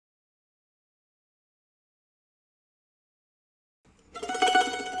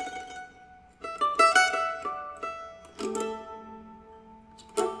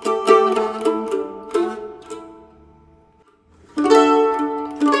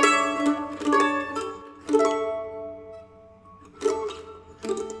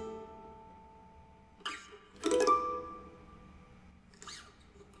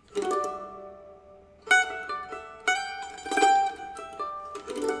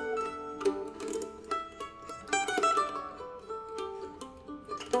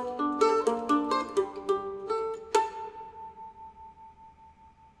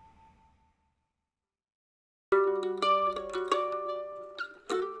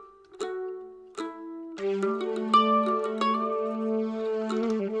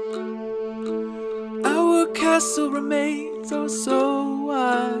castle remains, or so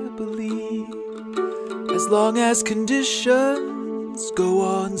I believe, as long as conditions go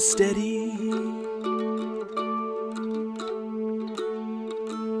on steady.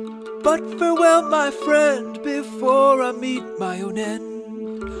 But farewell, my friend, before I meet my own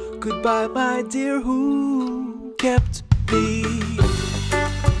end. Goodbye, my dear, who kept me.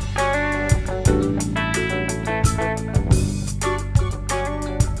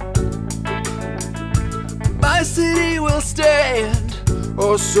 My city will stand,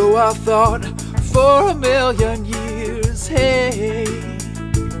 or so I thought, for a million years. Hey,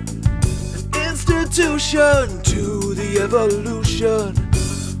 an institution to the evolution,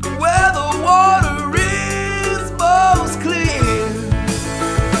 where the water is most clear.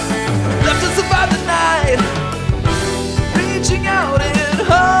 Left to survive the night, reaching out in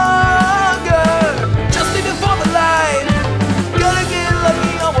hunger, just me before the light. Gonna get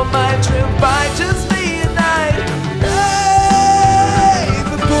lucky on what my trip by just me at night. Hey,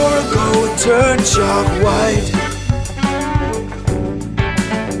 before I go and turn chalk white.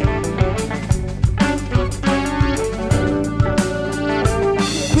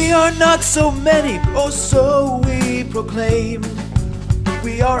 We are not so many, or so we proclaim.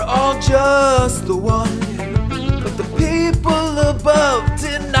 We are all just the one. But the people above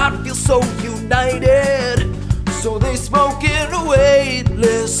did not feel so united, so they smoke in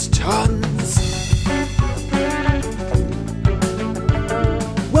weightless tons.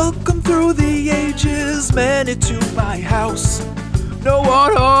 Welcome through the ages, many to my house. No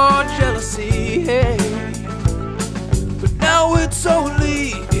war or jealousy, hey. But now it's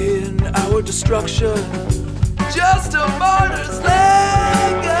only in our destruction, just a martyr's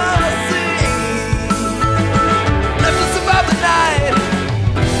legacy. Left to survive the night,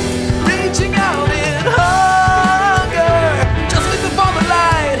 reaching out in hunger, just me before the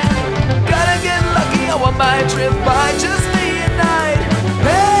light. Gotta get lucky, I want my trip by just me at night.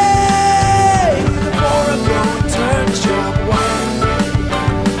 Hey, before I go and turn chalk white.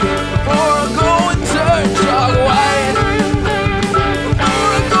 Before I go and turn chalk white.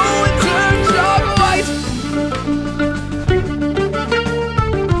 Before I go and turn chalk white.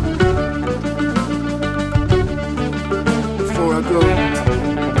 Before I go.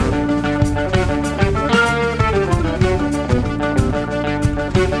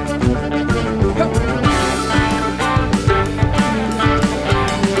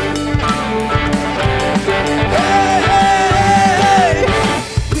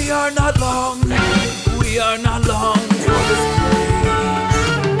 We are not long for this place.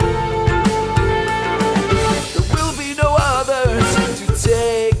 There will be no others to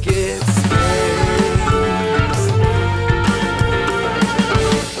take its place.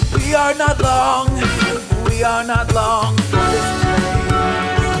 We are not long for this place.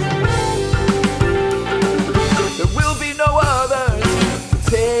 There will be no others to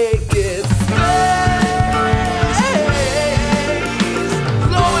take its place.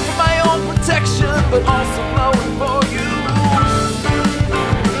 Flowing for my own protection, but also flowing for you.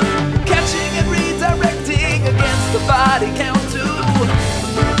 Catching and redirecting against the body count too.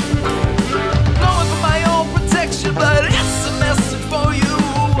 Flowing for my own protection, but it's a message for you.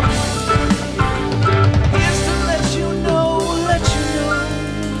 Here's to let you know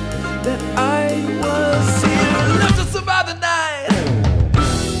that I was here. Left to survive the night,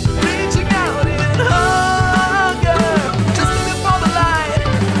 reaching out in hunger, just me before the light.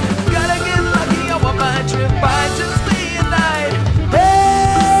 Gotta get lucky, I want my trip by just me at night.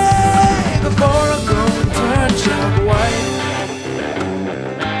 Hey, before I go and turn chalk white.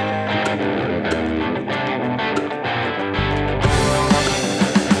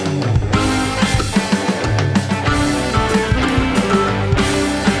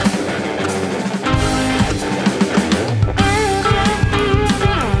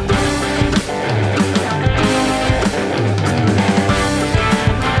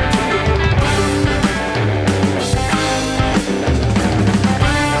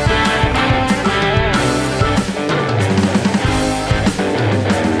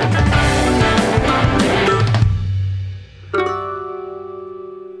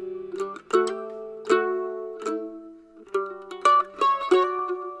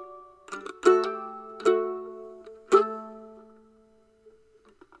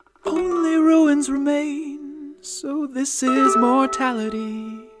 Only ruins remain, so this is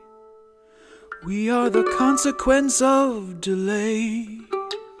mortality. We are the consequence of delay.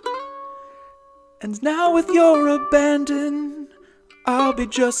 And now with your abandon, I'll be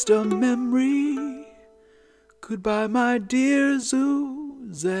just a memory. Goodbye, my dear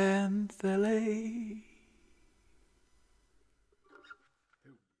Zooxanthellae.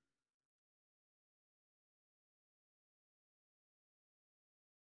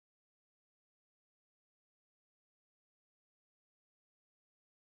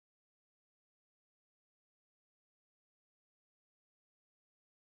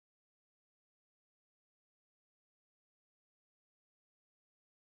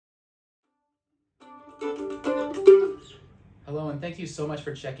 Hello, and thank you so much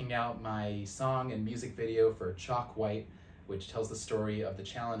for checking out my song and music video for Chalk White, which tells the story of the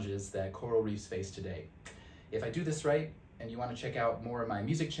challenges that coral reefs face today. If I do this right, and you want to check out more of my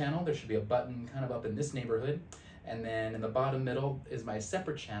music channel, there should be a button kind of up in this neighborhood. And then in the bottom middle is my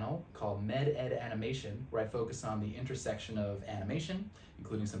separate channel called Med Ed Animation, where I focus on the intersection of animation,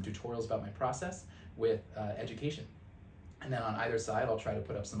 including some tutorials about my process, with education. And then on either side, I'll try to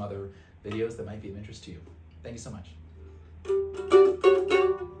put up some other videos that might be of interest to you. Thank you so much.